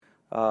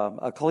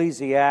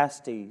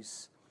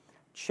Ecclesiastes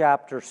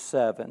chapter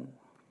 7.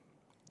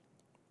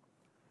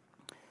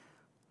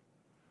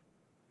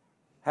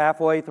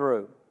 Halfway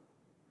through.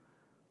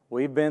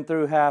 We've been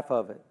through half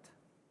of it.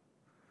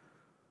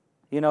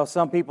 You know,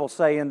 some people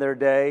say in their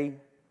day,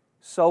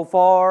 so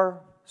far,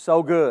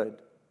 so good.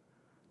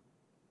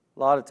 A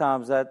lot of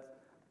times that's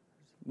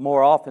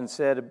more often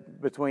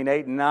said between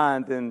 8 and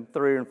 9 than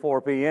 3 and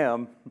 4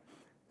 p.m.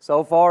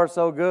 So far,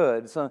 so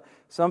good. So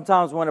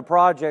sometimes when a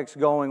project's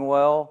going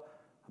well,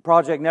 a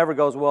project never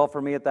goes well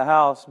for me at the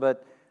house,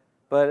 but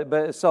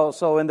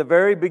so in the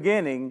very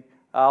beginning,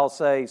 I'll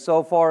say,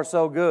 so far,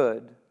 so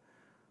good.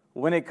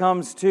 When it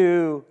comes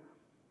to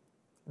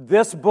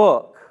this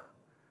book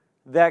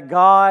that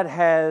God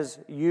has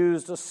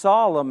used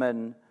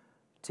Solomon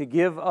to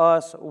give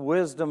us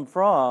wisdom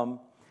from,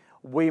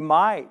 we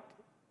might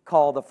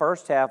call the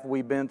first half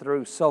we've been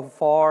through so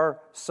far,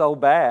 so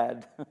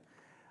bad.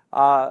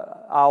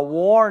 I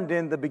warned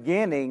in the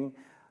beginning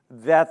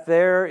that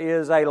there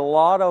is a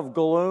lot of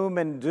gloom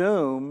and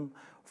doom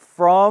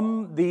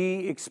from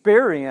the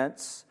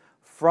experience,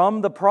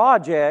 from the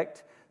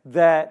project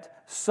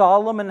that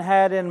Solomon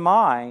had in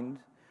mind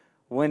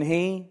when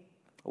he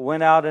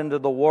went out into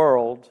the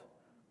world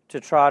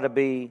to try to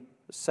be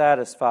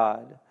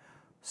satisfied.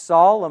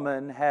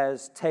 Solomon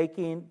has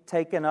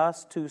taken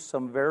us to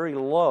some very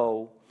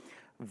low,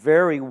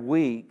 very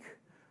weak,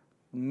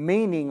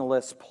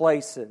 meaningless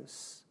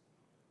places.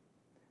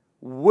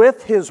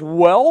 With his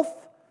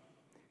wealth,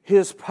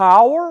 his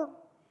power,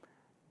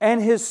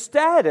 and his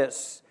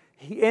status,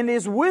 and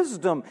his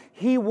wisdom,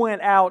 he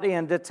went out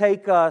in to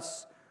take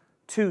us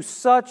to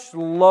such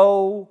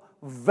low,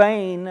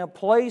 vain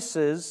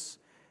places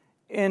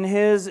in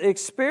his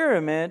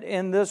experiment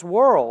in this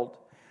world.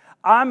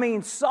 I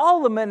mean,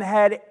 Solomon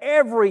had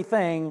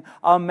everything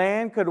a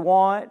man could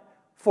want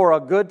for a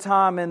good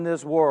time in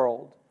this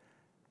world,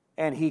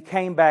 and he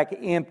came back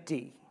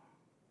empty.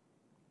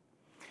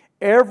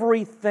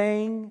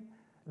 Everything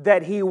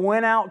that he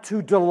went out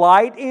to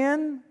delight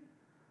in,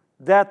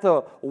 that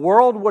the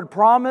world would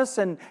promise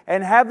and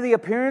have the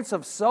appearance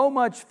of so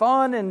much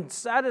fun and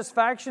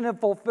satisfaction and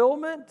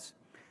fulfillment,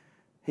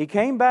 he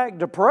came back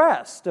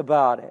depressed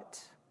about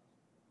it.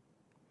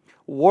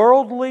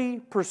 Worldly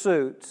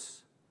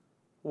pursuits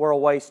were a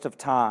waste of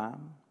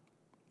time.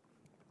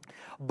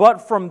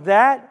 But from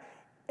that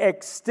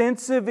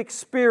extensive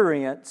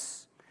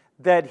experience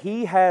that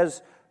he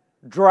has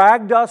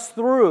dragged us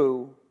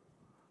through,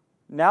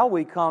 now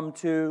we come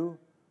to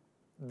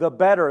the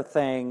better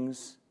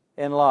things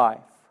in life.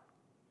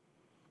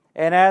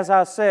 And as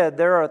I said,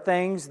 there are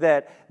things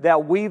that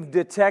we've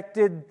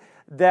detected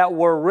that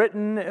were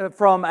written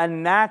from a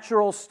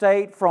natural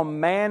state, from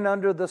man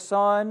under the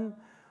sun,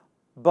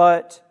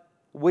 but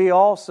we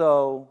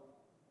also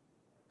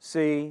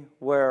see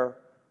where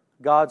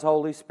God's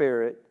Holy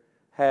Spirit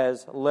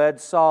has led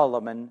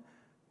Solomon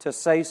to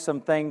say some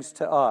things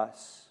to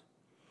us,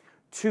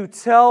 to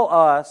tell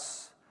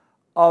us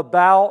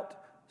about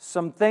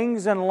some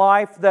things in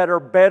life that are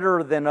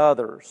better than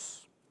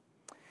others.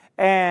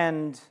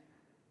 And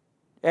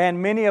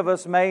many of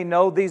us may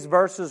know these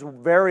verses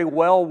very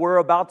well we're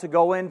about to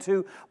go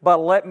into, but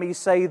let me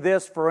say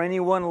this for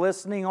anyone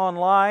listening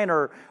online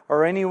or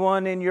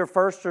anyone in your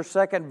first or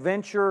second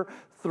venture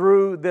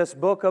through this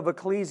book of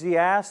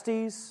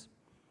Ecclesiastes.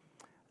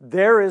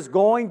 There is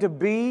going to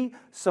be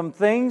some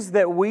things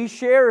that we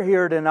share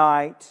here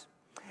tonight,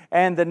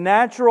 and the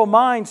natural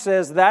mind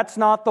says, that's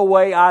not the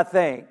way I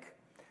think.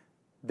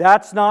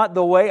 That's not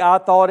the way I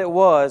thought it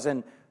was.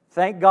 And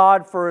thank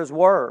God for His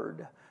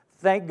Word.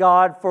 Thank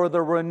God for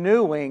the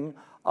renewing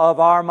of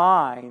our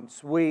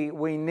minds. We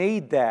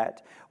need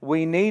that.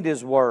 We need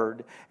His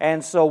Word.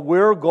 And so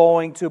we're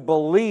going to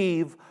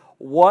believe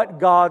what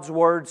God's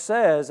Word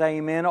says,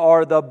 amen,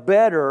 are the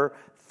better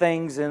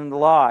things in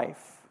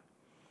life.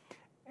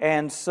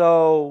 And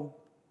so,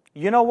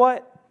 you know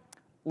what?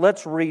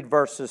 Let's read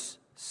verses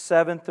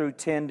 7 through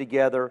 10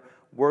 together.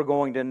 We're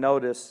going to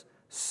notice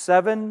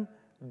 7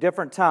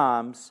 different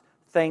times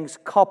things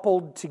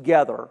coupled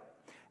together,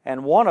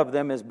 and one of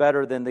them is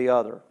better than the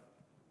other.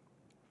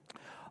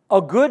 A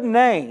good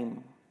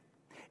name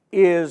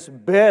is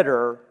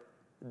better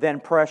than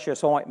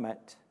precious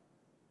ointment,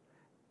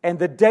 and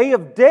the day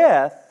of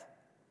death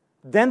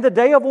than the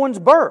day of one's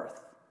birth.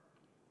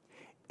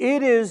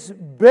 It is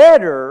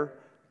better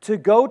to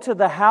go to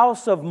the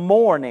house of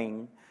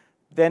mourning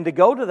than to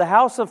go to the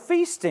house of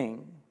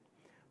feasting,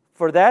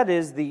 for that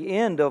is the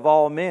end of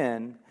all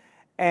men,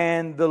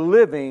 and the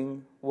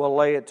living will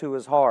lay it to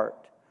his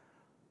heart.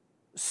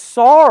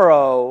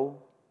 Sorrow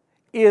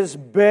is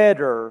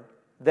better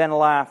than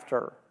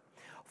laughter,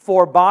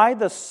 for by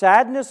the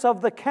sadness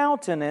of the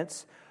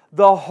countenance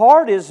the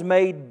heart is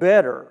made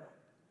better.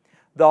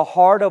 The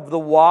heart of the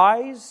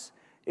wise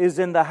is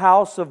in the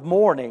house of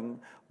mourning,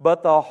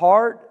 but the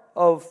heart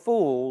of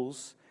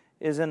fools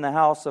is in the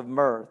house of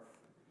mirth.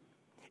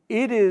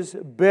 It is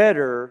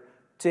better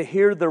to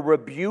hear the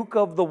rebuke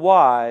of the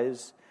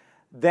wise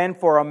than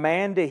for a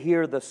man to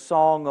hear the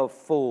song of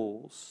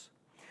fools.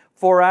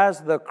 For as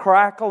the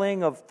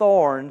crackling of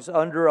thorns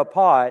under a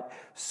pot,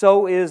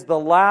 so is the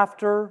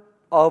laughter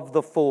of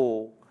the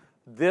fool.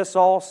 This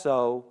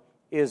also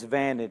is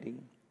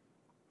vanity.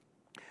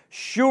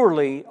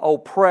 Surely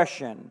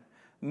oppression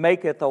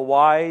maketh a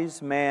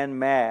wise man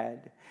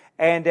mad,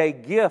 and a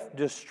gift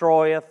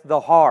destroyeth the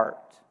heart.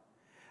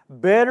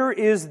 Better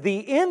is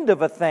the end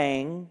of a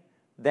thing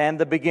than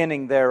the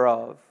beginning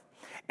thereof.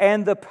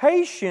 And the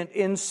patient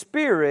in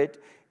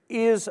spirit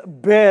is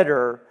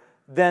better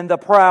than the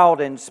proud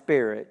in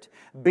spirit.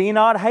 Be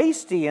not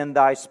hasty in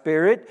thy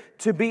spirit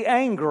to be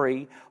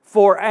angry,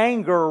 for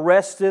anger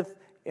resteth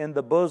in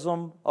the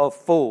bosom of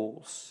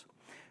fools.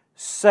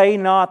 Say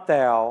not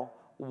thou,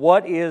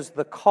 what is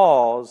the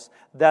cause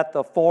that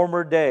the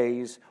former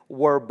days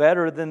were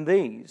better than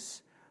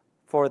these?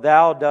 For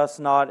thou dost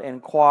not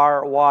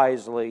inquire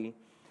wisely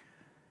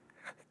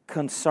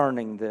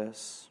concerning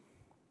this.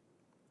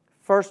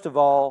 First of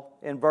all,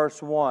 in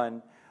verse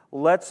 1,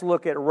 let's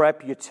look at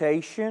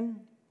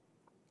reputation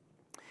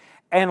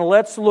and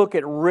let's look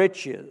at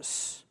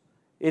riches.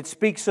 It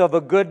speaks of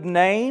a good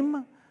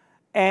name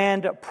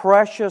and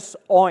precious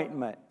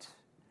ointment.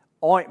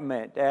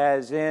 Ointment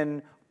as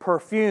in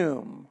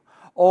perfume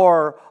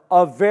or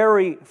a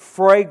very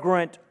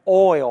fragrant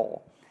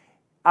oil.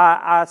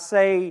 I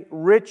say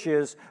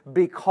riches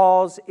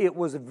because it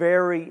was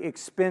very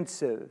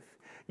expensive.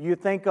 You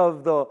think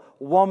of the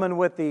woman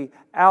with the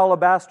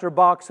alabaster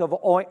box of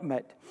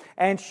ointment,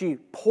 and she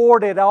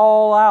poured it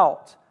all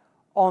out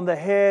on the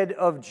head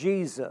of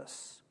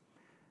Jesus.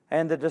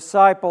 And the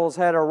disciples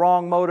had a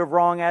wrong motive,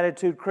 wrong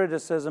attitude,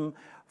 criticism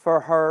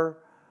for her,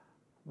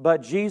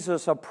 but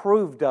Jesus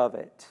approved of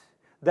it.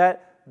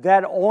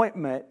 That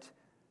ointment,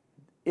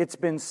 it's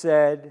been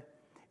said,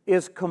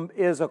 is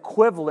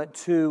equivalent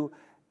to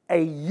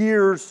a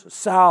year's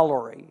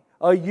salary,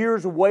 a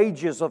year's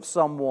wages of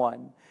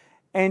someone.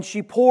 And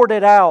she poured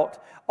it out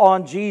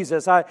on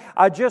Jesus.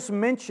 I just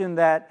mentioned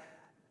that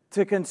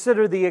to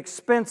consider the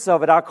expense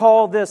of it. I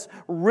call this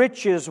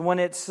riches when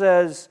it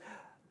says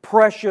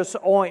precious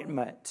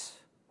ointment.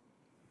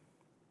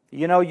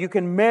 You know, you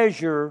can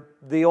measure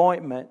the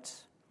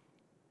ointment,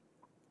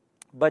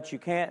 but you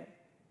can't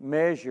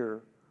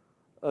measure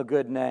a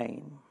good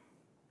name.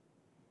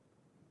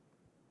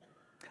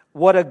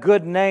 What a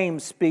good name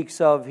speaks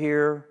of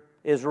here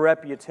is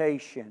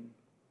reputation.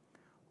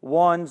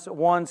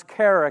 One's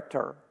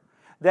character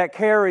that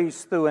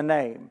carries through a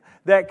name,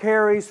 that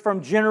carries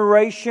from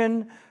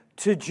generation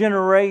to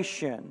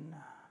generation.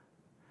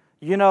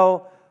 You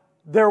know,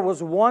 there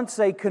was once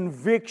a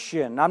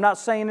conviction. I'm not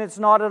saying it's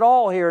not at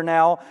all here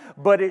now,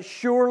 but it's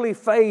surely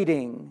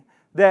fading.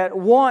 That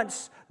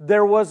once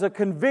there was a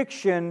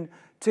conviction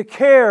to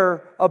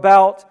care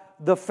about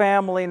the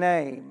family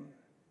name.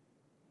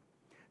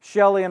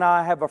 Shelley and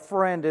I have a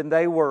friend, and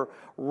they were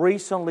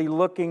recently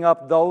looking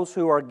up those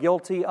who are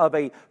guilty of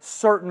a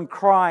certain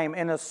crime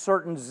in a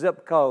certain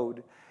zip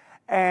code.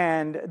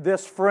 And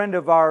this friend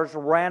of ours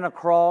ran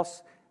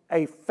across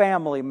a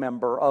family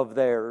member of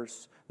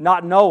theirs,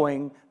 not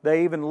knowing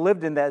they even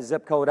lived in that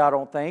zip code, I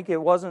don't think.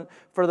 It wasn't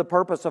for the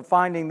purpose of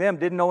finding them,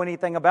 didn't know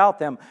anything about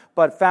them,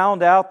 but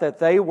found out that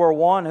they were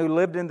one who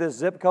lived in this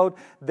zip code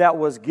that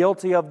was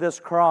guilty of this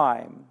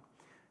crime.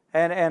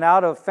 And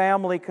out of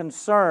family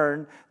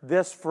concern,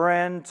 this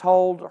friend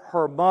told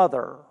her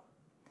mother.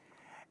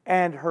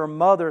 And her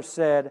mother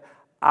said,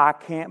 I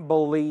can't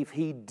believe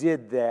he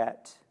did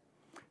that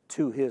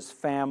to his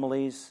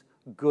family's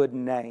good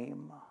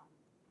name.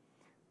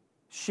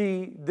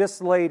 This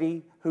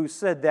lady who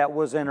said that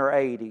was in her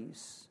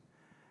 80s.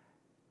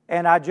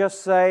 And I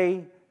just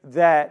say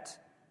that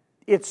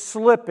it's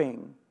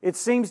slipping. It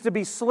seems to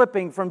be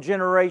slipping from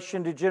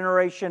generation to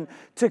generation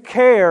to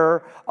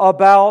care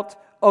about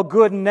a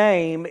good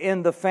name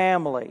in the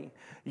family.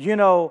 You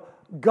know,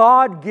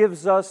 God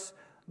gives us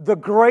the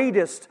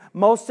greatest,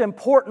 most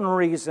important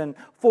reason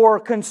for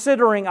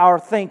considering our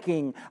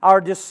thinking,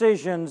 our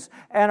decisions,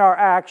 and our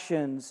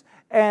actions.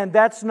 And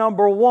that's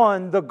number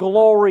one, the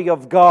glory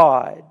of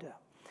God.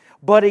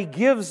 But He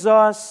gives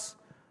us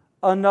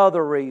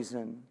another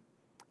reason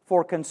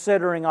for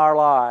considering our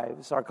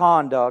lives, our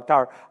conduct,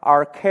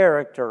 our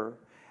character,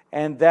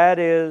 and that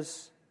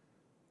is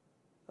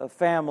a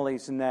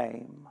family's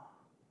name.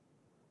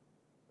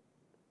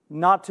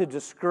 Not to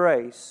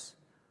disgrace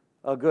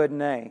a good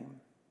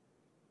name.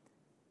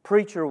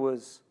 Preacher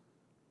was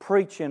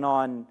preaching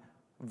on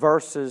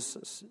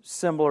verses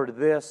similar to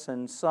this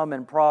and some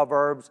in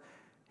Proverbs.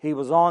 He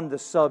was on the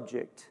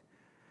subject.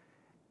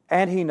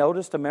 And he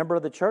noticed a member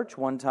of the church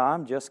one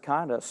time just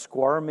kind of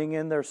squirming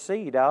in their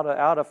seat out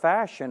of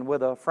fashion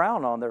with a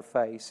frown on their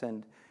face.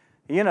 And,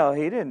 you know,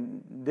 he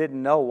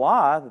didn't know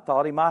why. He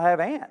thought he might have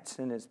ants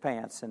in his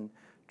pants and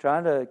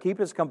trying to keep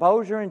his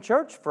composure in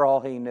church for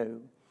all he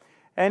knew.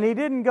 And he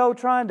didn't go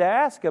trying to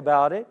ask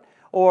about it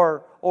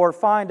or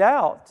find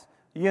out,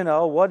 you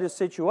know, what his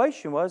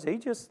situation was. He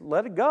just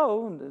let it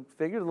go and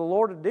figured the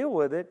Lord would deal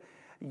with it.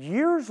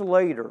 Years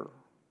later,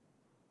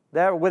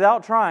 that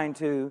without trying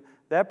to,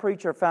 that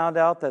preacher found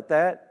out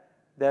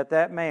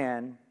that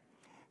man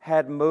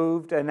had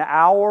moved an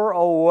hour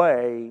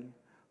away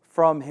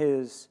from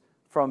his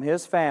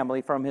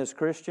family, from his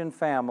Christian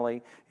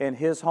family in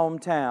his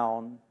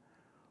hometown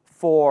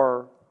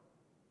for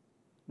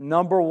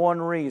number one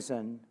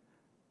reason,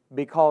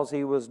 because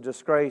he was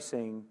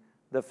disgracing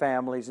the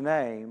family's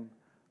name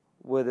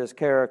with his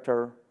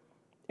character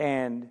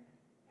and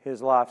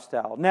his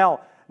lifestyle.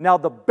 Now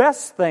the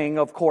best thing,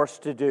 of course,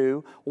 to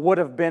do would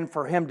have been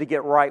for him to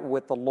get right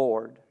with the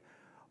Lord.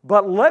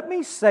 But let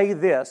me say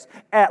this,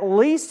 at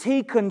least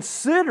he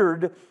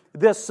considered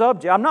this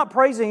subject. I'm not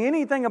praising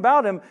anything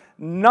about him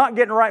not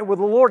getting right with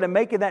the Lord and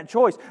making that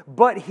choice,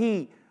 but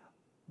he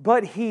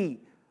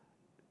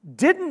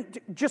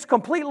didn't just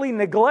completely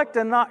neglect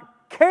and not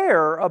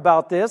care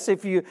about this,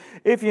 if you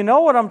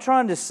know what I'm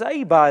trying to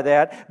say by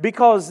that,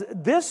 because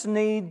this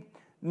need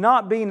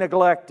not be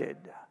neglected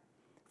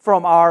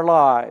from our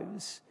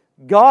lives.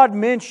 God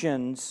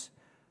mentions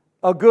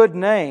a good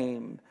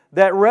name,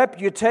 that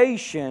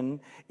reputation,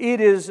 it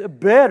is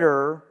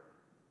better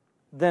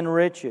than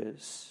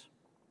riches.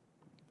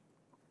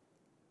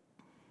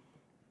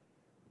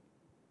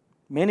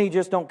 Many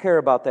just don't care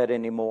about that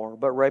anymore,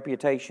 but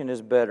reputation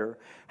is better.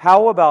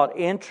 How about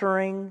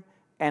entering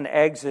and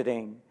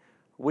exiting?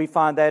 We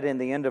find that in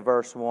the end of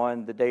verse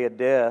 1, the day of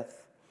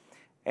death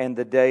and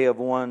the day of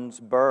one's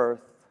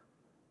birth.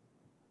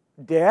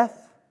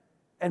 Death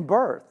and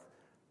birth,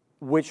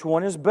 which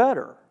one is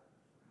better?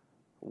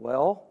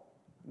 Well,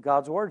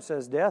 God's Word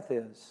says death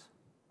is.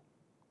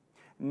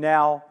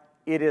 Now,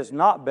 it is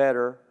not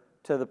better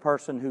to the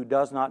person who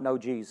does not know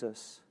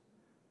Jesus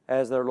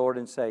as their Lord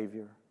and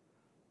Savior.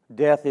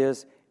 Death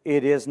is,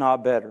 it is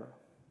not better.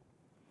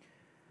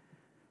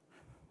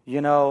 You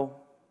know,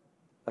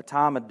 a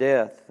time of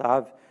death,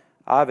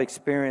 I've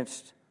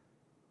experienced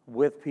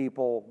with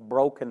people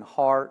broken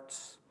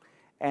hearts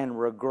and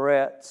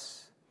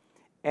regrets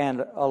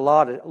and a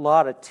lot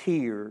of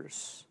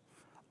tears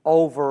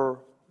over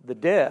the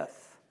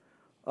death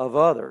of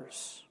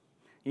others.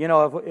 You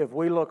know, if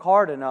we look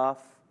hard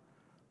enough,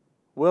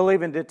 we'll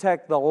even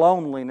detect the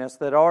loneliness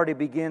that already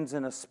begins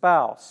in a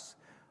spouse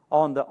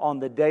on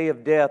the day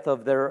of death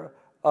of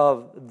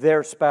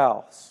their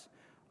spouse,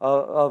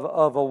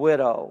 of a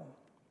widow.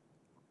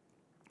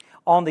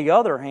 On the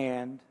other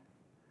hand,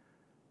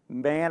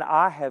 man,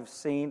 I have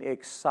seen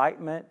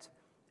excitement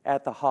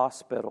at the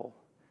hospital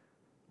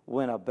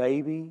when a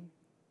baby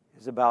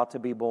is about to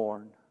be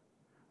born.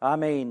 I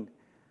mean,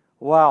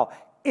 wow,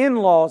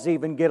 in-laws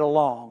even get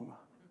along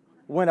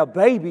when a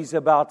baby's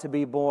about to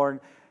be born.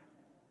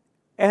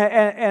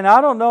 And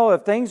I don't know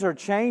if things are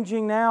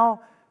changing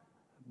now,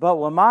 but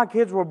when my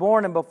kids were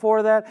born and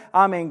before that,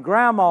 I mean,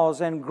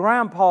 grandmas and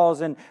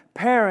grandpas and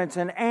parents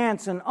and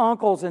aunts and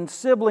uncles and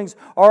siblings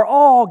are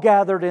all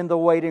gathered in the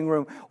waiting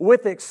room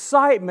with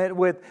excitement,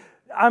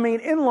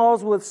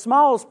 in-laws with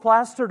smiles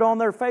plastered on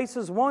their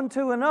faces one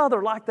to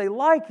another like they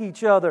like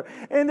each other.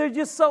 And they're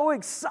just so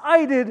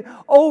excited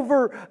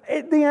over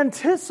the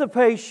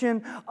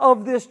anticipation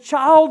of this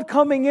child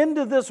coming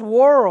into this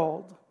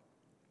world.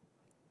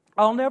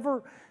 I'll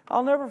never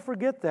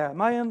forget that.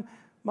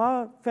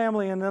 My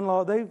family and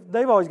in-law,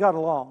 they've always got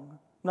along. I'm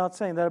not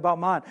saying that about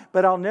mine.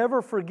 But I'll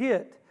never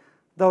forget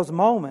those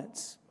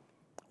moments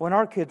when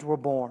our kids were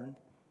born.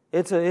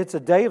 It's a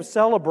day of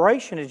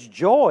celebration. It's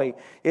joy.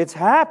 It's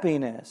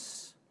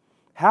happiness.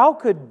 How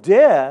could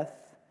death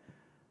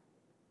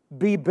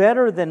be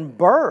better than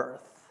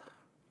birth?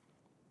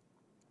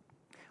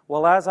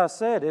 Well, as I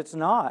said, it's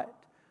not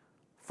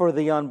for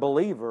the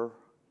unbeliever,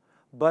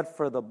 but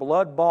for the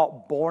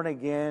blood-bought,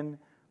 born-again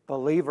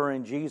believer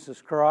in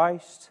Jesus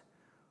Christ.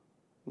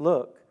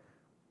 Look,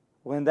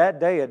 when that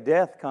day of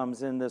death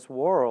comes in this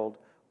world,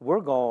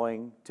 we're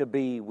going to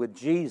be with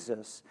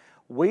Jesus.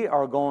 We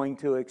are going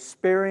to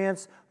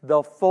experience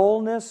the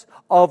fullness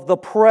of the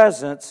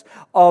presence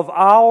of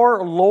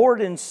our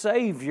Lord and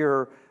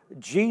Savior,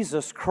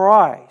 Jesus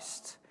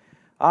Christ.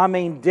 I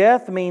mean,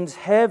 death means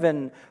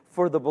heaven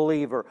for the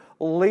believer.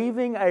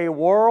 Leaving a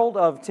world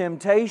of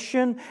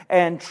temptation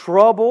and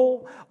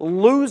trouble,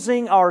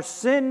 losing our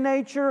sin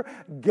nature,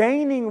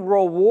 gaining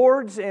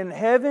rewards in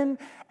heaven,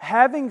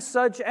 having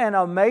such an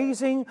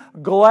amazing,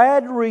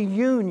 glad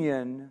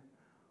reunion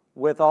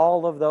with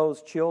all of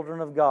those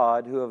children of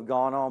God who have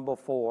gone on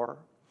before.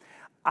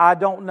 I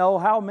don't know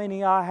how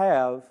many I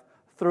have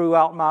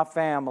throughout my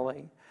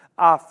family.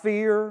 I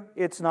fear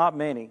it's not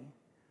many.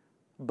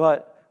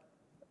 But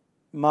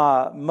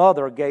my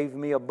mother gave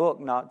me a book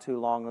not too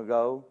long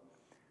ago,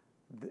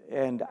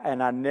 and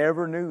I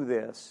never knew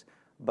this,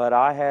 but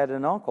I had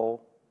an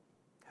uncle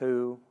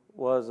who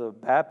was a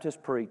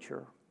Baptist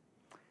preacher,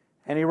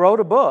 and he wrote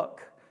a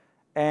book.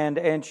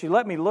 And she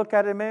let me look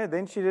at it a minute,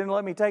 then she didn't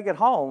let me take it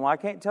home. I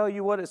can't tell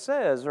you what it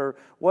says or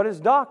what his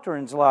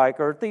doctrine's like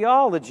or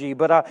theology,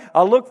 but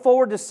I look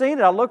forward to seeing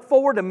it. I look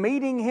forward to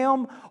meeting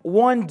him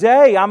one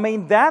day. I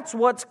mean, that's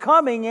what's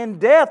coming in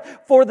death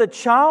for the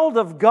child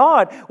of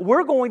God.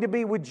 We're going to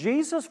be with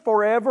Jesus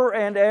forever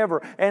and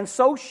ever, and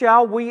so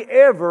shall we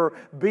ever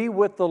be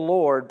with the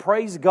Lord.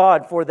 Praise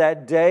God for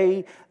that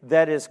day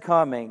that is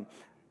coming.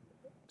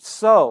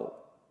 So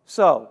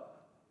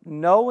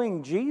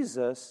knowing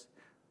Jesus,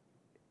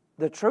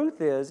 the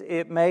truth is,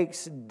 it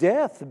makes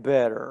death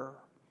better.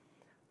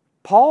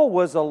 Paul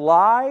was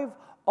alive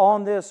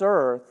on this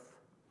earth,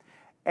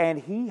 and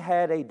he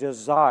had a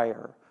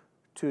desire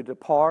to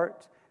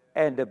depart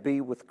and to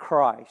be with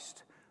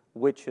Christ,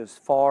 which is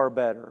far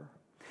better.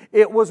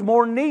 It was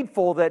more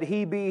needful that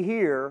he be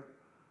here.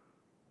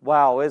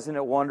 Wow, isn't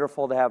it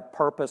wonderful to have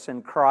purpose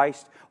in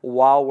Christ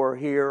while we're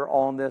here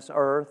on this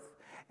earth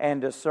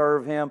and to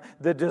serve Him?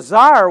 The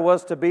desire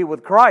was to be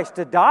with Christ.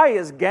 To die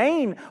is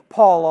gain,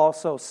 Paul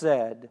also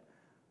said.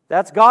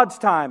 That's God's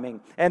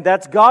timing, and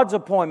that's God's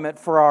appointment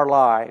for our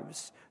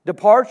lives.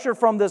 Departure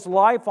from this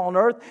life on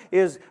earth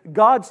is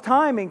God's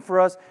timing for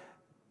us.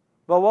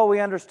 But what we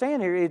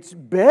understand here, it's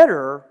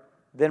better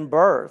than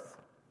birth.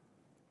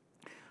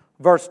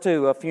 Verse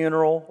 2, a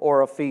funeral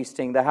or a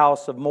feasting, the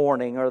house of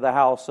mourning or the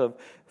house of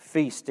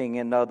feasting,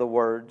 in other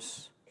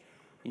words.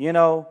 You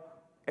know,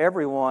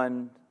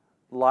 everyone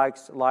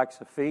likes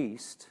a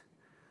feast.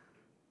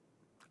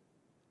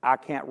 I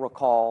can't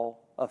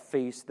recall a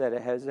feast that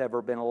has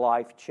ever been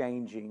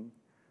life-changing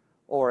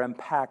or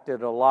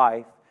impacted a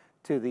life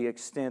to the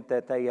extent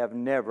that they have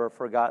never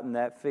forgotten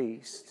that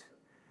feast.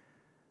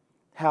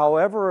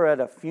 However, at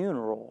a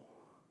funeral,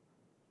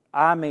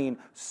 I mean,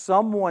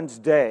 someone's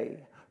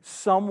day,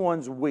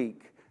 someone's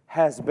week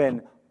has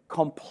been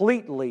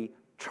completely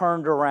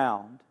turned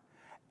around.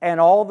 And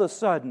all of a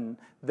sudden,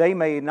 they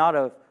may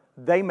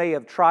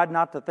have tried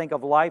not to think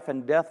of life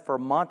and death for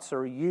months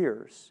or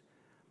years.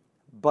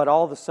 But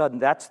all of a sudden,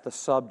 that's the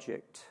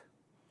subject.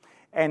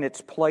 And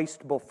it's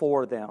placed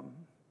before them.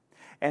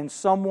 And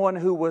someone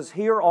who was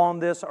here on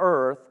this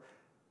earth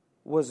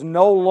was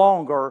no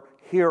longer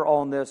here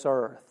on this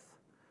earth.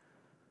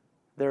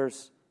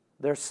 There's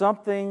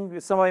something,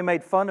 somebody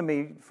made fun of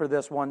me for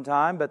this one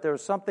time, but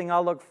there's something I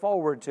look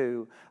forward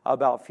to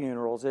about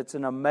funerals. It's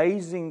an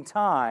amazing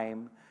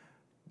time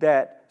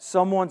that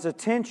someone's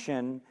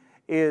attention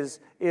is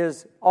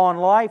on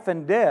life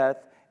and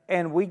death,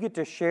 and we get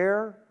to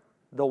share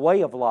the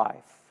way of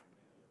life,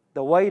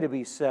 the way to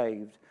be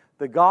saved,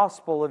 the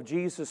gospel of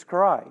Jesus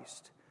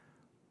Christ.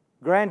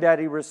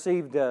 Granddaddy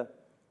received a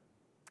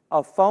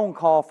phone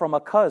call from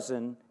a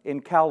cousin in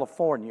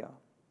California.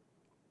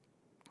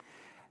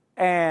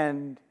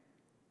 And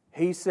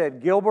he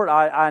said, Gilbert,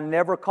 I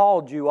never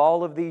called you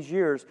all of these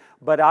years,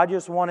 but I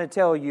just want to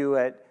tell you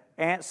at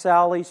Aunt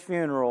Sally's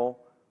funeral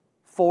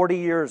 40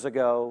 years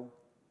ago,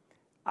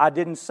 I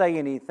didn't say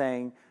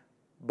anything,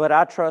 but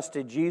I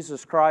trusted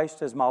Jesus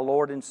Christ as my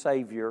Lord and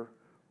Savior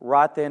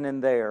right then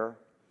and there.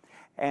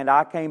 And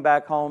I came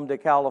back home to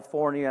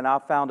California and I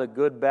found a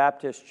good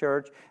Baptist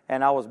church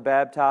and I was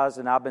baptized,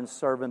 and I've been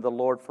serving the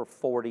Lord for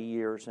 40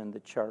 years in the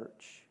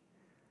church.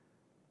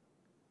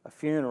 A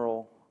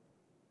funeral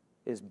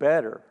is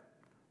better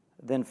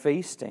than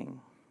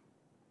feasting.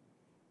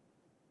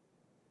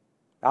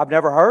 I've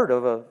never heard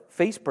of a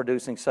feast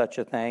producing such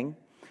a thing.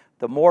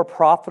 The more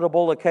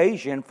profitable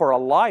occasion for a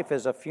life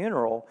is a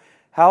funeral.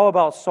 How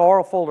about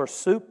sorrowful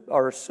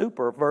or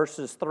super,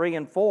 verses 3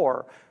 and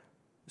 4?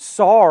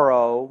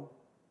 Sorrow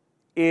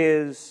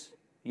is,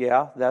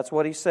 yeah, that's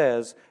what he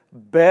says,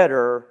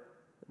 better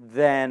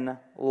than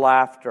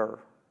laughter.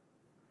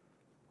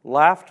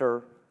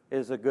 Laughter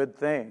is a good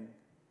thing.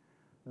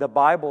 The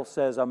Bible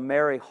says a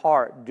merry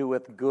heart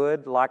doeth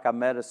good like a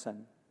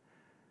medicine.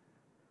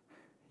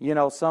 You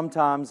know,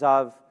 sometimes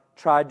I've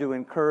tried to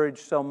encourage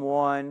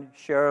someone,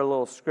 share a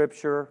little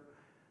scripture,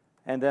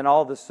 and then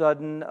all of a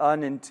sudden,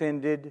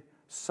 unintended,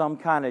 some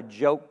kind of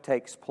joke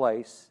takes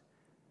place,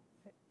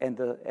 and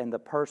the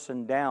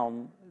person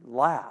down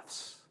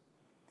laughs.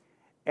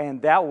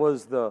 And that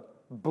was the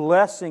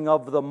blessing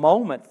of the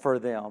moment for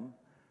them.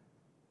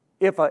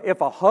 If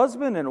a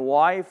husband and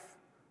wife,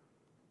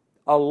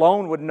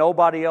 alone with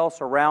nobody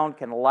else around,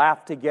 can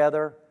laugh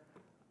together,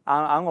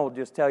 I'm going to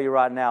just tell you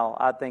right now,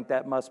 I think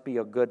that must be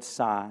a good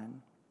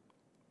sign.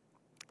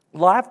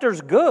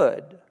 Laughter's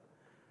good.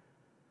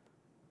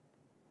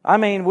 I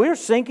mean, we're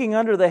sinking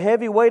under the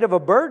heavy weight of a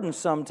burden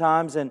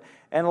sometimes, and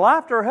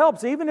laughter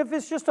helps. Even if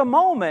it's just a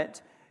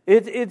moment,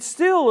 it's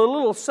still a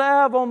little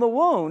salve on the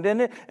wound,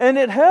 and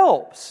it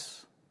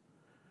helps.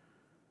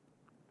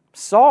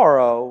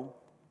 Sorrow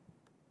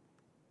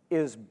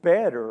is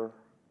better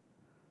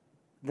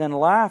than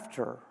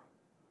laughter.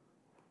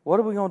 What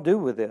are we going to do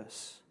with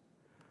this?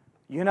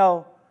 You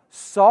know,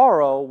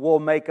 sorrow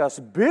will make us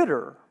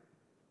bitter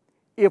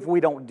if we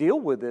don't deal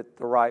with it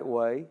the right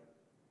way.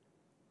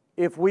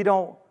 If we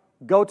don't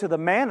go to the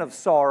man of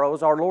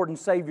sorrows, our Lord and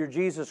Savior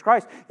Jesus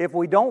Christ, if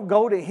we don't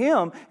go to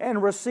Him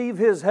and receive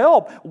His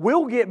help,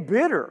 we'll get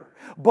bitter.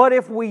 But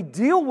if we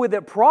deal with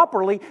it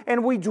properly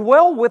and we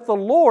dwell with the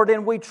Lord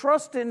and we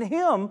trust in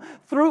Him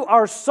through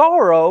our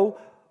sorrow,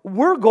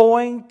 we're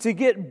going to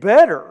get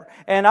better.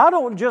 And I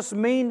don't just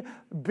mean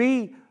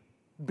be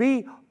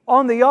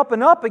on the up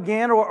and up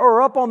again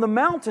or up on the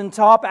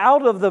mountaintop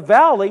out of the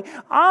valley.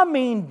 I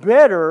mean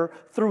better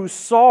through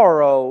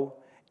sorrow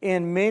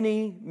in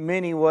many,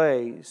 many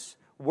ways.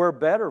 We're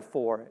better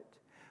for it.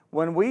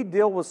 When we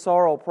deal with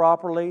sorrow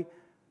properly,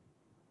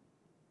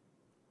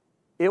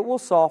 it will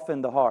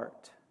soften the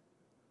heart.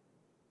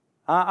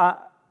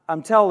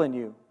 I'm telling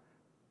you,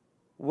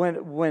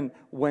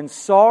 when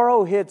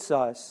sorrow hits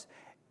us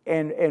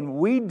and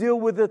we deal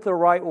with it the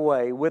right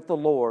way with the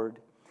Lord,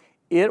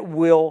 it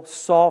will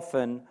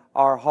soften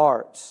our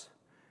hearts.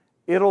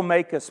 It'll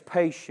make us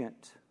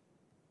patient.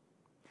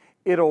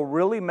 It'll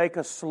really make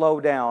us slow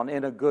down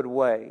in a good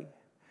way.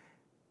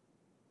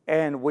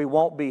 And we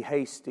won't be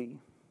hasty.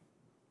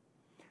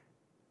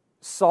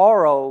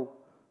 Sorrow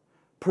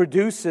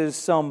produces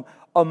some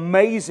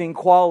amazing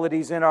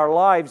qualities in our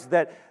lives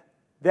that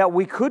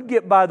we could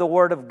get by the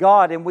Word of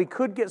God, and we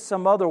could get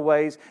some other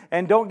ways.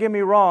 And don't get me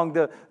wrong,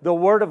 the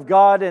Word of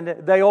God,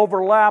 and they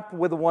overlap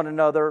with one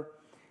another.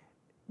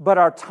 But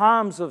our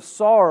times of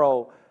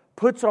sorrow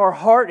puts our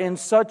heart in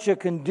such a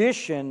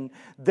condition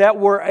that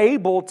we're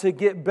able to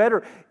get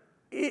better.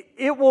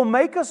 It will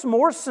make us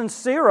more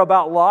sincere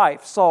about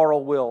life, sorrow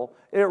will.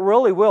 It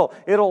really will.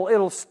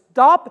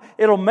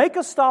 It'll make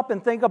us stop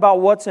and think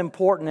about what's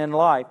important in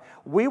life.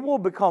 We will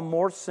become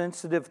more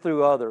sensitive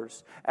through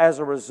others as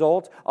a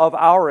result of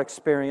our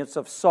experience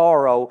of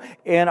sorrow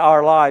in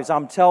our lives.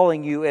 I'm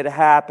telling you, it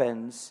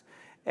happens.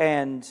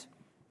 And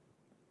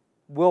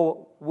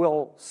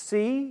we'll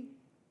see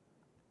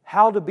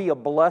how to be a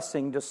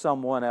blessing to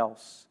someone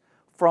else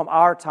from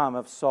our time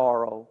of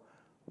sorrow,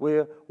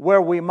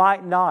 where we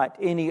might not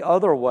any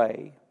other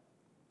way.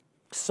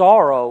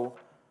 Sorrow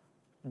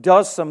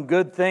does some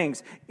good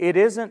things. It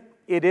isn't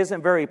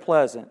very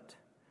pleasant,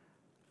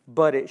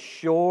 but it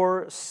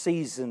sure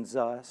seasons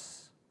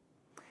us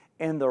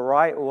in the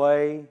right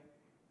way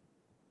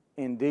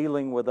in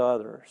dealing with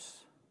others.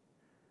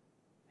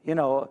 You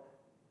know,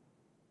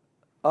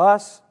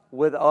 us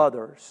with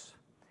others,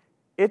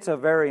 it's a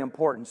very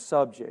important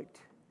subject.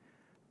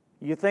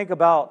 You think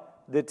about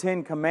the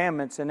 10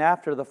 Commandments, and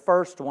after the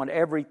first one,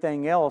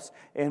 everything else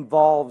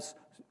involves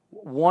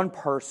one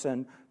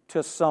person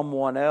to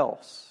someone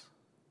else.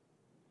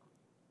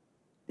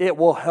 It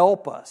will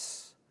help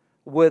us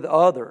with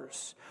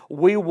others.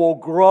 We will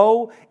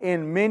grow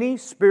in many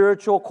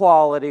spiritual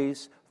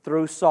qualities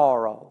through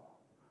sorrow.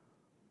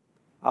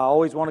 I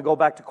always want to go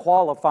back to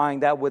qualifying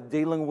that with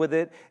dealing with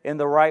it in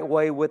the right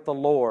way with the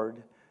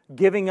Lord,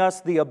 giving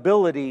us the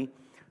ability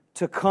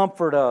to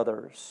comfort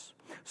others.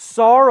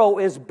 Sorrow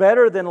is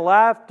better than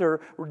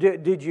laughter.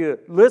 Did you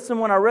listen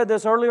when I read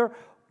this earlier?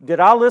 Did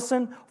I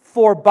listen?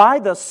 For by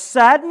the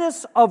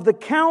sadness of the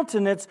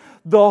countenance,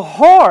 the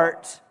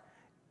heart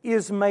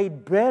is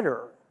made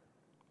better.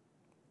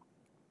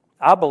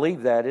 I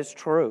believe that is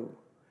true.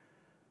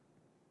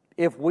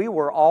 If we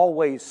were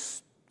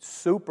always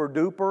super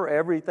duper,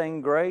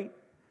 everything great,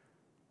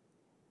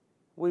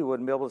 we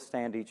wouldn't be able to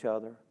stand each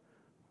other.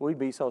 We'd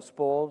be so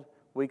spoiled,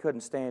 we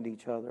couldn't stand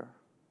each other.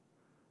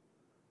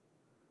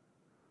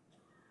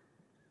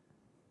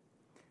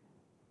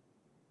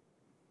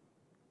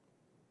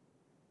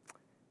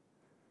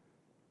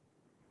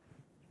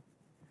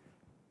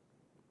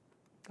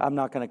 I'm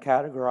not going to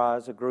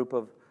categorize a group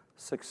of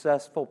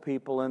successful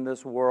people in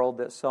this world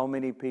that so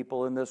many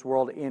people in this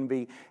world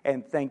envy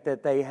and think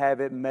that they have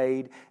it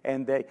made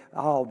and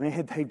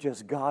they've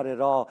just got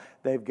it all.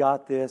 They've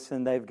got this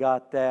and they've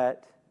got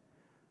that.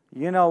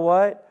 You know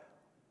what?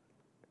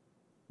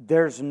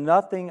 There's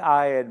nothing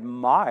I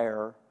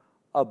admire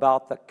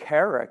about the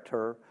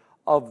character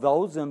of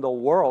those in the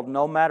world,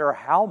 no matter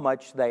how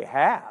much they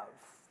have.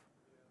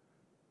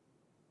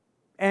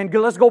 And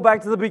let's go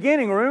back to the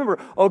beginning. Remember,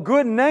 a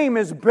good name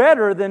is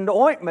better than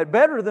ointment,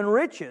 better than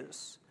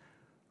riches.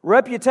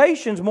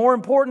 Reputation's more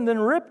important than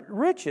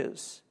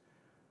riches.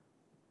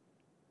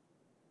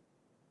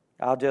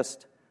 I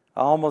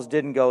almost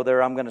didn't go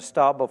there. I'm going to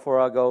stop before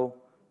I go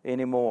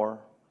anymore.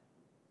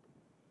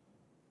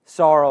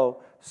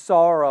 Sorrow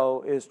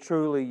is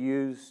truly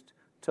used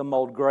to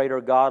mold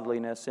greater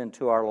godliness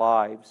into our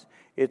lives.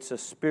 It's a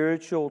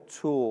spiritual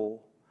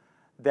tool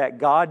that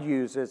God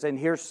uses, and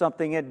here's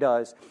something it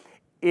does.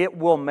 It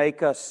will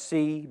make us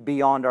see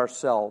beyond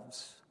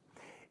ourselves.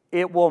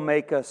 It will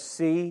make us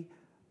see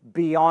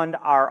beyond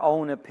our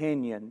own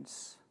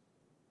opinions.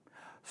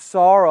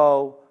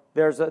 Sorrow,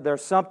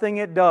 there's something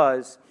it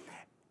does,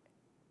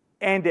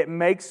 and it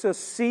makes us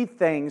see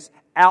things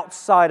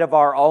outside of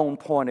our own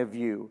point of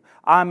view.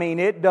 I mean,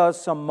 it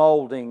does some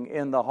molding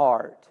in the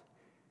heart.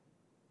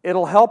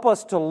 It'll help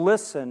us to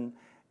listen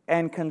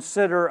and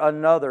consider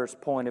another's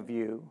point of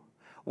view.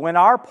 When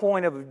our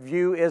point of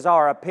view is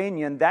our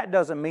opinion, that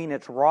doesn't mean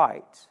it's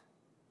right.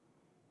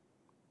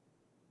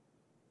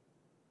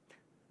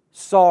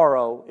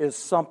 Sorrow is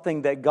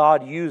something that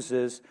God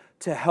uses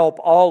to help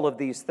all of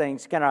these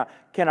things. Can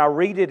I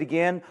read it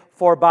again?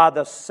 For by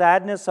the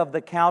sadness of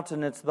the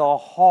countenance, the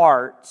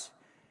heart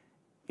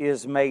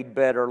is made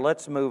better.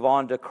 Let's move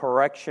on to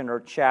correction or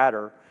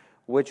chatter.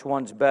 Which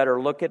one's better?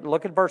 Look at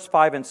verse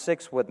 5 and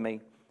 6 with me.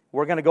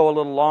 We're going to go a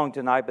little long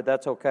tonight, but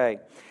that's okay.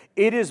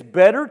 It is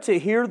better to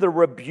hear the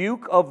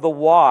rebuke of the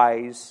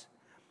wise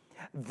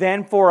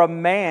than for a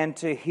man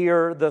to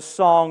hear the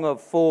song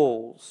of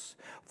fools.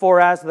 For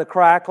as the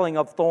crackling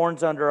of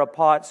thorns under a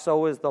pot,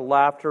 so is the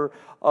laughter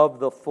of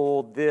the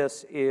fool.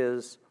 This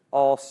is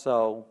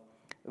also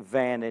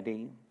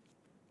vanity.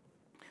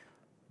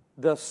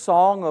 The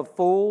song of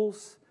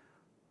fools,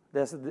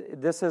 this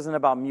isn't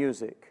about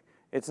music.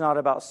 It's not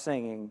about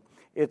singing.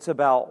 It's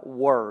about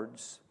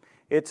words.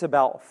 It's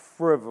about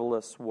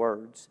frivolous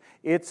words.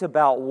 It's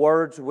about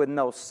words with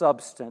no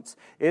substance.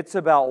 It's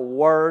about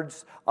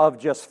words of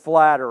just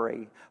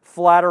flattery.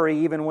 Flattery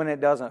even when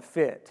it doesn't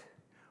fit.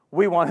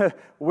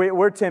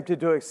 We're tempted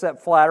to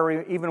accept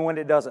flattery even when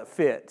it doesn't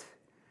fit.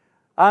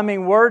 I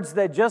mean, words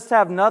that just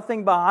have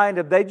nothing behind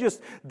them.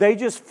 They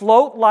just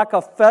float like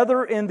a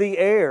feather in the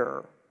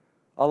air.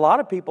 A lot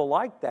of people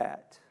like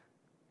that.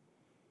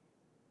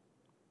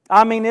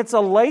 I mean, it's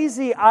a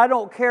lazy, I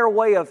don't care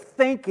way of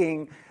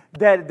thinking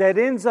that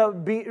ends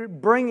up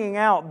bringing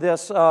out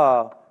this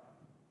song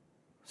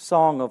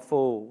of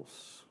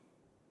fools.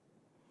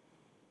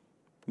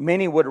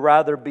 Many would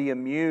rather be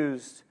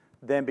amused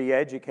than be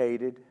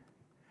educated.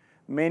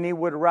 Many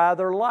would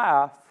rather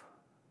laugh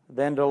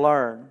than to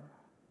learn.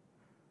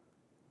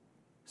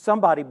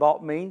 Somebody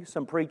bought me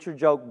some preacher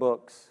joke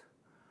books.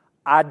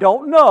 I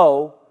don't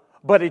know,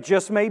 but it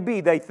just may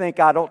be they think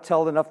I don't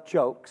tell enough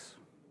jokes.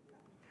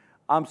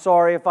 I'm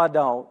sorry if I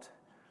don't.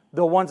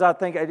 The ones I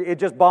think, it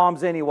just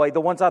bombs anyway.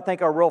 The ones I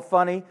think are real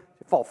funny,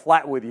 fall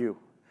flat with you.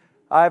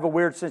 I have a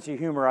weird sense of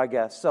humor, I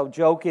guess. So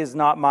joke is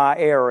not my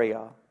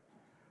area.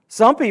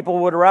 Some people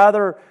would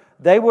rather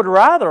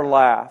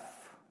laugh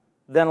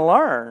than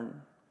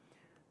learn.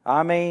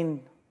 I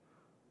mean,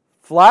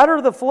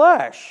 flatter the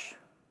flesh.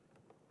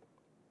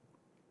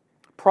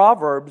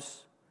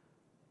 Proverbs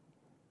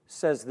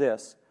says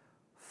this,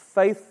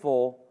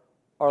 faithful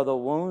are the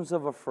wounds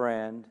of a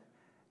friend,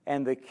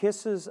 and the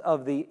kisses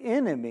of the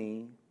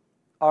enemy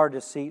are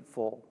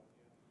deceitful.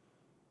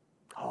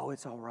 Oh,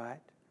 it's all right.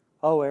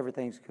 Oh,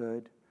 everything's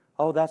good.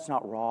 Oh, that's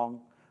not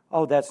wrong.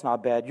 Oh, that's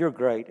not bad. You're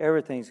great.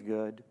 Everything's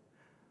good.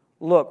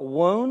 Look,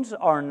 wounds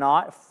are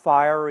not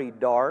fiery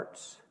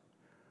darts,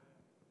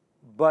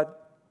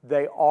 but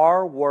they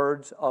are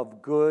words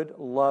of good,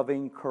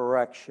 loving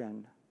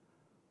correction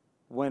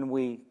when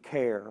we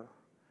care.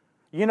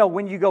 You know,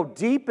 when you go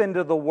deep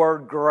into the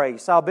word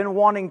grace, I've been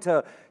wanting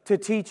to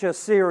teach a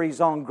series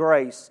on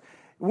grace.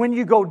 When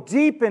you go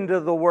deep into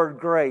the word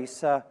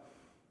grace,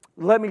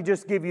 let me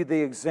just give you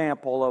the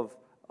example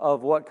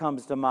of what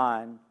comes to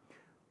mind.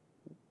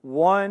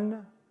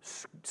 One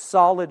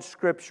solid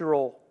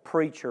scriptural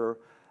preacher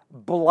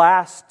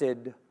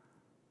blasted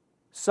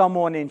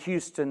someone in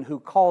Houston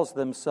who calls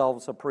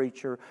themselves a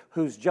preacher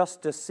who's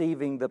just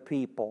deceiving the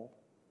people.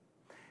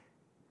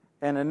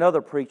 And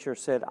another preacher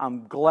said,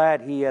 I'm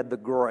glad he had the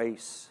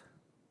grace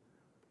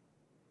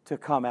to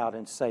come out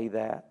and say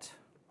that.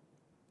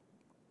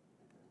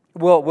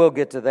 We'll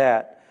get to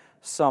that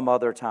some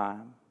other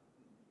time.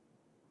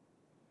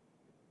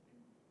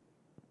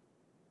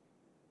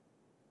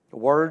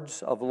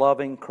 Words of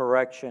loving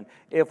correction.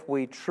 If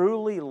we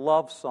truly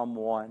love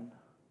someone,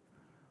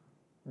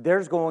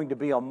 there's going to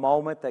be a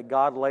moment that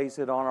God lays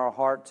it on our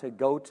heart to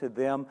go to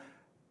them,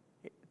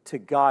 to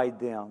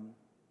guide them.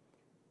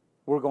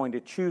 We're going to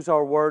choose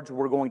our words.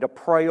 We're going to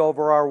pray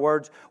over our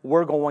words.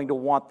 We're going to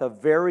want the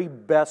very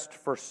best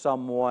for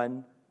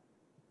someone.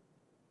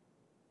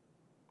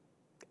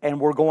 And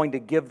we're going to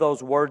give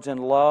those words in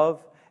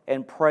love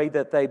and pray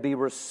that they be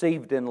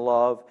received in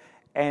love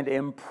and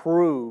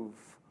improve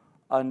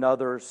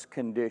another's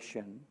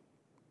condition.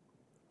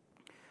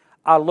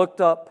 I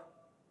looked up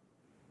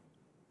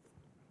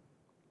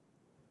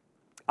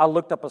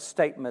a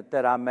statement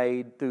that I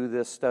made through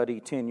this study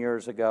 10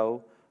 years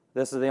ago.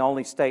 This is the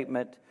only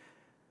statement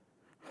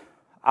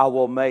I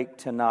will make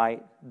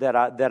tonight that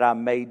I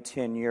made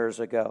 10 years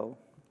ago.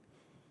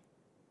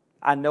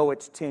 I know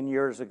it's 10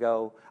 years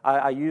ago.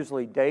 I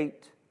usually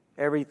date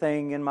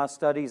everything in my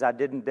studies. I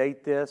didn't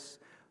date this,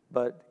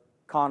 but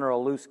Connor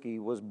Oluski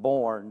was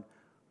born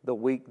the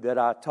week that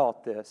I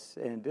taught this.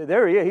 And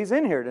there he is. He's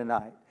in here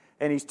tonight.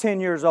 And he's 10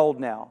 years old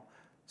now.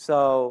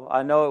 So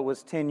I know it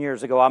was 10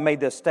 years ago. I made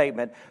this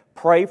statement,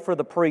 pray for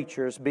the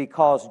preachers,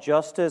 because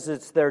just as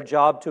it's their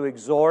job to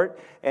exhort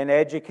and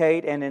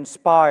educate and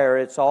inspire,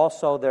 it's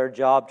also their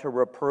job to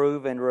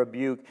reprove and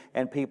rebuke,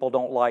 and people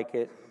don't like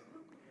it.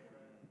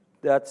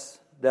 That's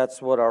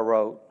what I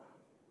wrote.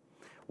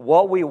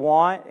 What we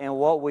want and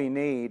what we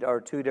need are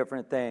two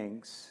different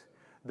things.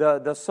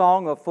 The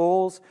song of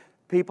fools,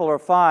 people are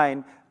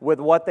fine with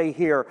what they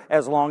hear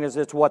as long as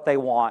it's what they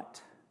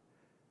want.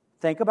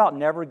 Think about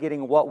never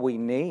getting what we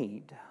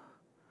need.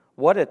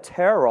 What a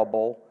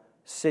terrible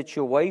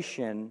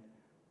situation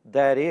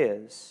that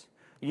is.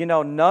 You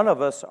know, none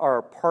of us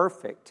are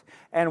perfect,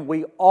 and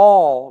we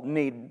all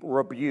need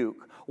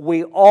rebuke.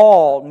 We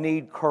all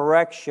need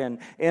correction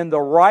in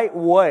the right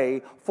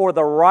way, for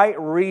the right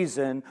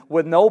reason,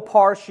 with no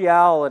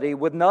partiality,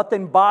 with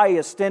nothing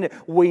biased in it.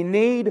 We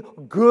need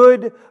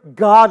good,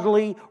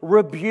 godly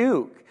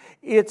rebuke.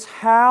 It's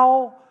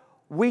how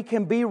we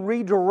can be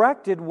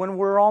redirected when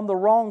we're on the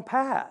wrong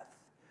path.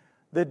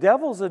 The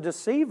devil's a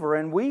deceiver,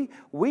 and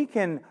we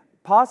can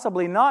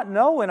possibly not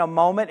know in a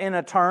moment, in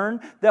a turn,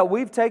 that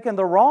we've taken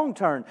the wrong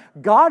turn.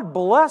 God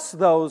bless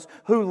those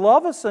who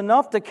love us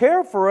enough to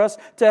care for us,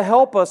 to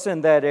help us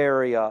in that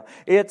area.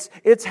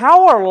 It's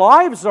how our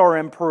lives are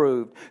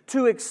improved.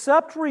 To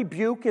accept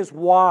rebuke is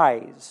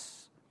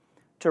wise.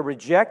 To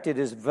reject it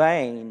is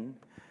vain.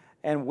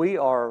 And we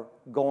are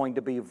going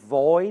to be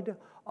void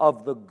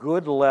of the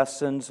good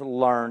lessons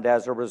learned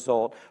as a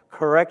result.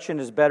 Correction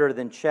is better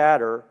than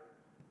chatter.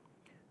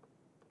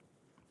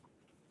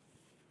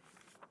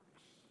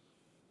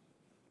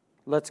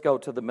 Let's go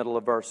to the middle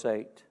of verse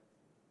 8.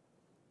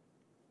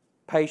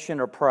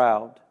 Patient or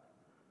proud?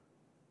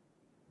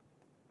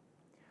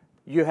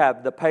 You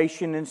have the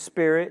patient in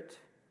spirit,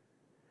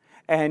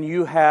 and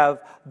you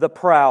have the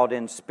proud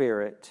in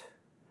spirit.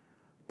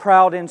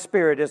 Proud in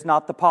spirit is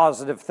not the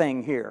positive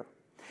thing here.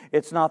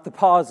 It's not the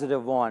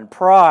positive one.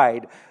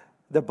 Pride,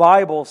 the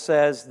Bible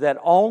says that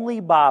only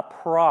by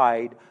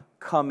pride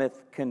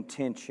cometh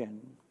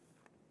contention.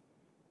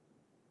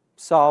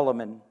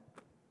 Solomon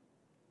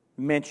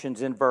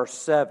mentions in verse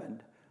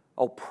 7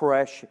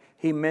 oppression.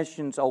 He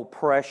mentions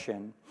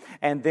oppression.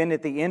 And then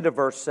at the end of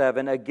verse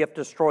 7, a gift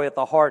destroyeth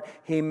the heart,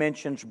 he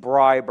mentions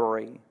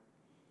bribery.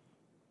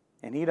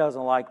 And he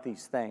doesn't like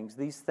these things.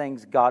 These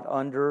things got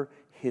under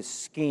his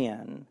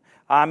skin.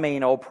 I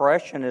mean,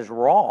 oppression is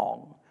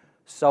wrong.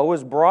 So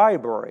is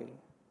bribery.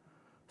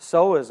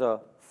 So is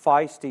a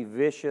feisty,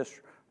 vicious,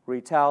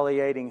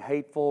 retaliating,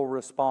 hateful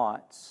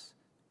response.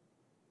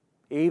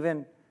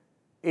 Even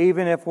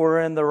if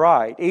we're in the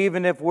right,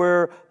 even if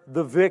we're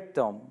the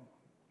victim.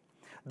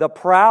 The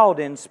proud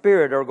in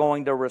spirit are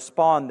going to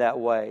respond that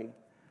way.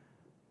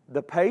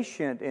 The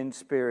patient in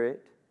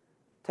spirit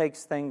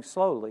takes things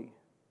slowly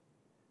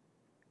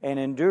and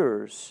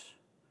endures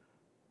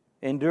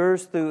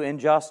through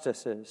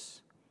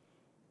injustices,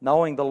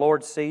 knowing the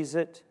Lord sees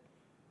it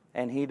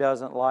and He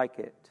doesn't like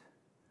it.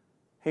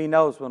 He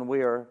knows when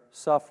we are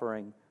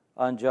suffering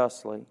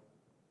unjustly.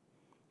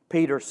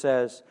 Peter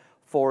says,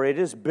 "For it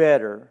is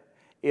better,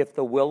 if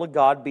the will of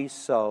God be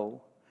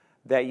so,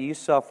 that you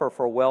suffer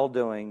for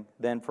well-doing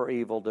than for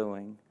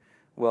evil-doing."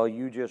 Well,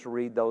 you just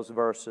read those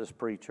verses,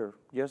 preacher.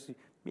 Just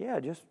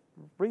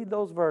read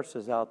those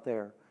verses out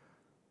there.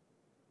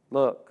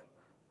 Look,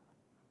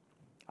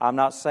 I'm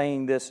not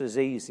saying this is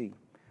easy,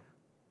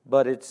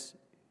 but it's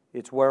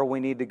where we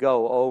need to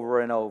go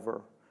over and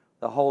over.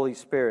 The Holy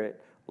Spirit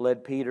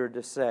led Peter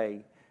to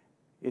say,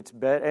 it's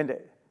better, and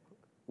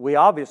we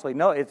obviously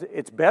know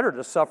it's better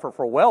to suffer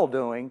for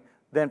well-doing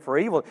than for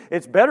evil.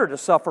 It's better to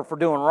suffer for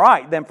doing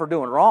right than for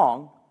doing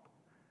wrong.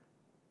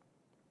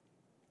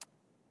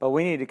 But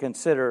we need to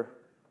consider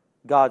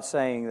God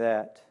saying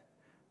that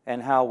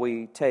and how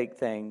we take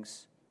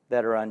things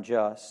that are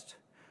unjust.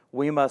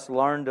 We must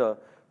learn to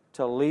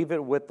leave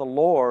it with the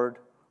Lord,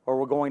 or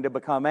we're going to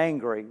become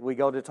angry. We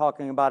go to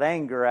talking about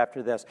anger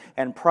after this.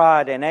 And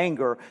pride and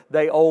anger,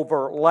 they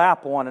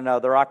overlap one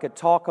another. I could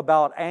talk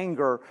about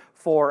anger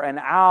for an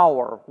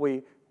hour.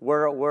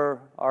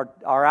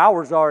 Our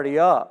hour's already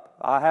up.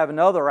 I have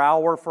another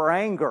hour for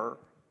anger.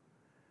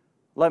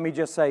 Let me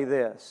just say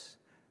this.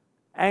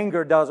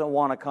 Anger doesn't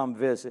want to come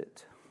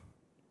visit.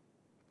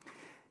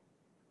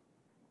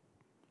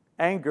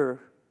 Anger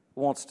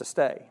wants to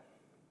stay.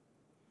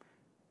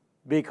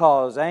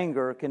 Because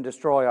anger can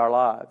destroy our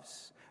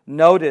lives.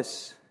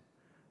 Notice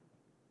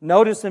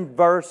in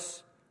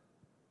verse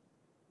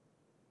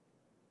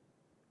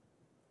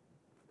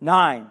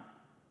 9.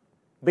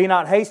 Be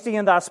not hasty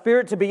in thy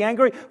spirit to be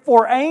angry,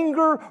 for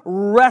anger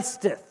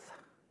resteth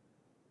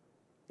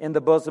in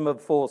the bosom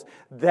of fools.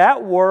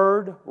 That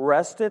word,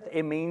 resteth,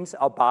 it means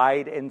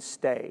abide and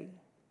stay.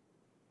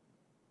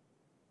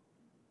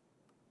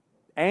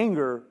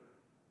 Anger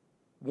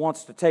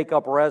wants to take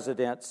up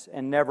residence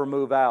and never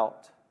move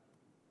out.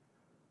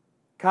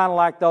 Kind of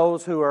like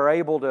those who are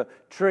able to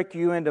trick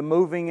you into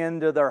moving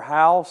into their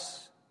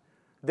house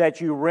that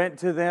you rent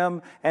to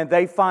them, and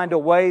they find a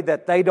way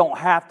that they don't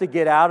have to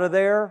get out of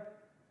there.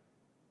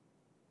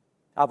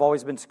 I've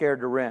always been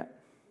scared to rent.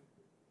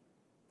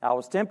 I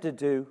was tempted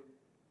to,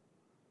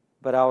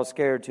 but I was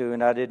scared to,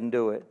 and I didn't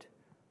do it.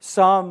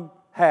 Some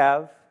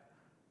have,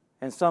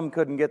 and some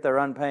couldn't get their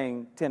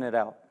unpaying tenant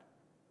out.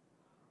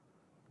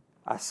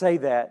 I say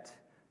that,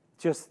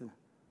 just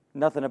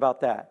nothing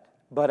about that,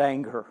 but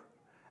anger.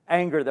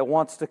 Anger that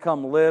wants to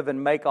come live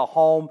and make a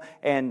home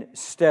and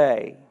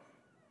stay.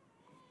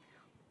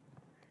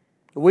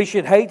 We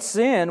should hate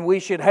sin. We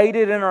should hate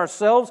it in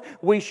ourselves.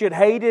 We should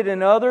hate it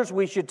in others.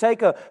 We should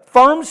take a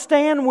firm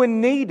stand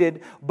when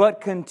needed, but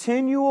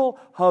continual,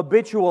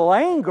 habitual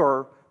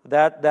anger,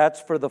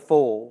 that's for the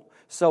fool.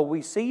 So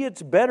we see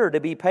it's better to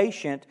be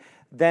patient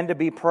than to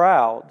be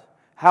proud.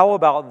 How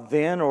about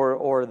then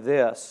or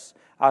this?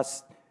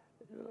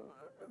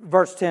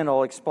 Verse 10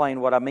 will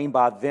explain what I mean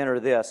by then or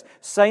this.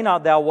 Say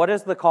not thou, what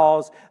is the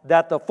cause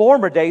that the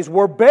former days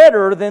were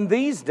better than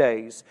these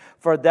days?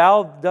 For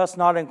thou dost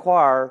not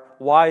inquire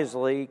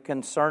wisely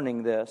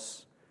concerning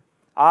this.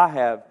 I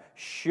have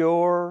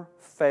sure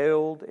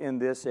failed in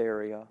this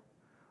area.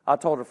 I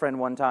told a friend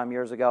one time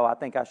years ago, I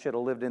think I should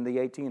have lived in the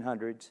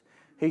 1800s.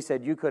 He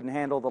said, you couldn't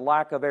handle the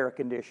lack of air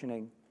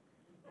conditioning.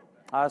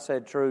 I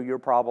said, true, you're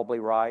probably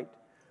right.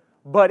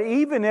 But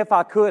even if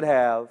I could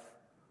have,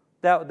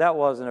 that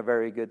wasn't a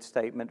very good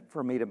statement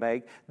for me to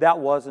make. That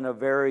wasn't a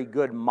very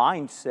good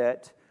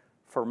mindset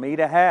for me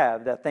to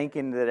have, that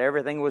thinking that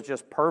everything was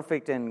just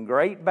perfect and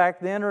great back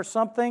then or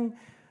something.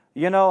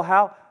 You know,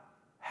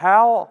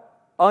 how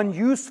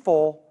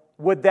unuseful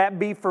would that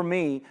be for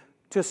me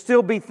to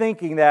still be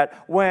thinking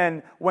that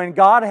when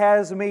God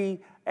has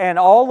me and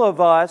all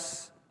of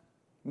us,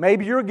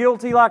 maybe you're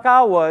guilty like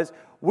I was,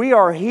 we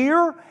are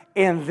here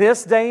in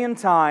this day and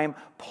time,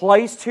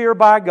 placed here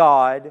by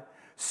God,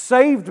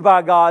 saved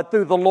by God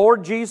through the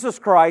Lord Jesus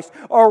Christ,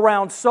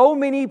 around so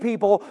many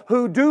people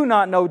who do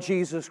not know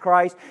Jesus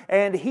Christ,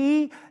 and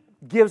He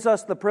gives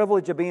us the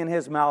privilege of being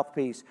His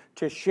mouthpiece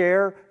to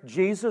share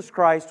Jesus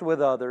Christ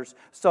with others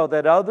so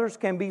that others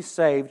can be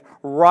saved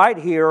right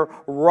here,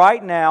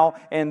 right now,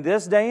 in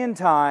this day and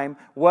time,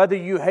 whether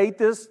you hate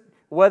this,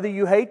 whether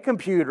you hate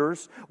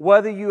computers,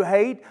 whether you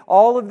hate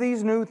all of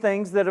these new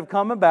things that have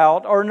come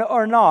about or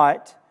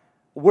not,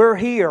 we're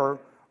here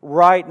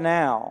right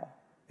now.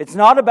 It's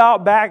not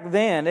about back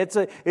then.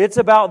 It's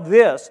about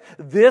this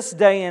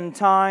day and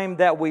time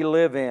that we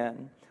live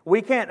in.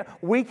 We can't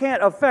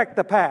affect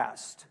the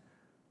past.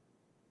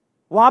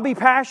 Why be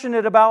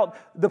passionate about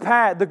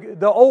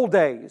the old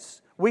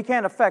days? We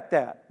can't affect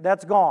that.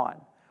 That's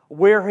gone.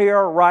 We're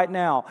here right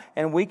now,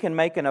 and we can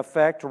make an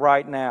effect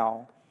right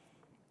now.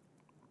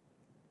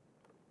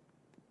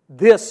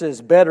 This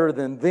is better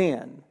than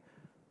then.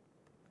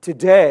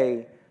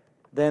 Today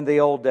than the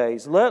old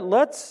days. Let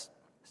us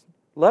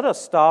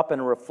stop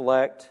and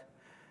reflect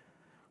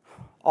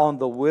on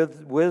the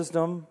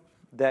wisdom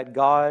that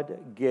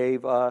God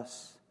gave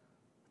us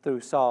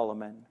through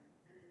Solomon.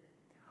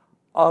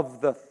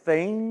 Of the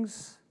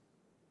things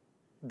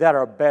that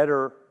are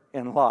better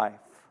in life.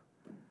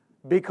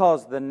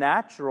 Because the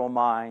natural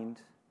mind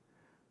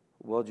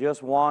will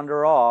just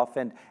wander off,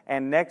 and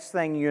next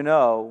thing you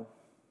know,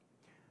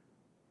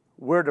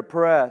 we're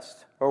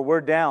depressed or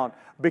we're down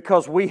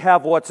because we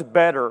have what's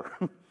better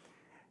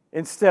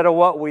instead of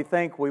what we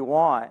think we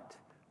want.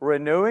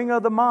 Renewing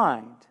of the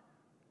mind.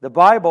 The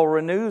Bible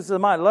renews the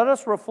mind. Let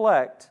us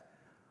reflect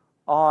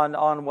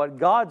on what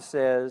God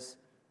says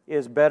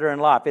is better in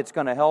life. It's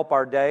going to help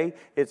our day.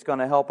 It's going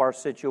to help our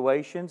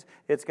situations.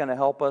 It's going to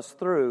help us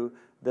through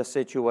the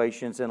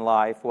situations in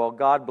life. Well,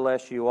 God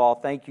bless you all.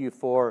 Thank you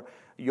for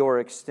your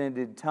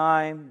extended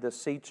time. The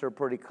seats are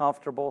pretty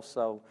comfortable,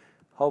 so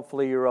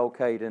hopefully you're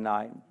okay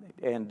tonight.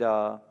 And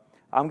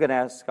I'm going to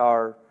ask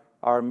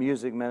our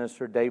music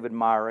minister, David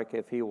Myrick,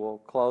 if he will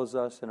close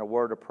us in a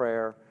word of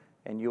prayer,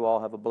 and you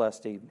all have a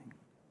blessed evening.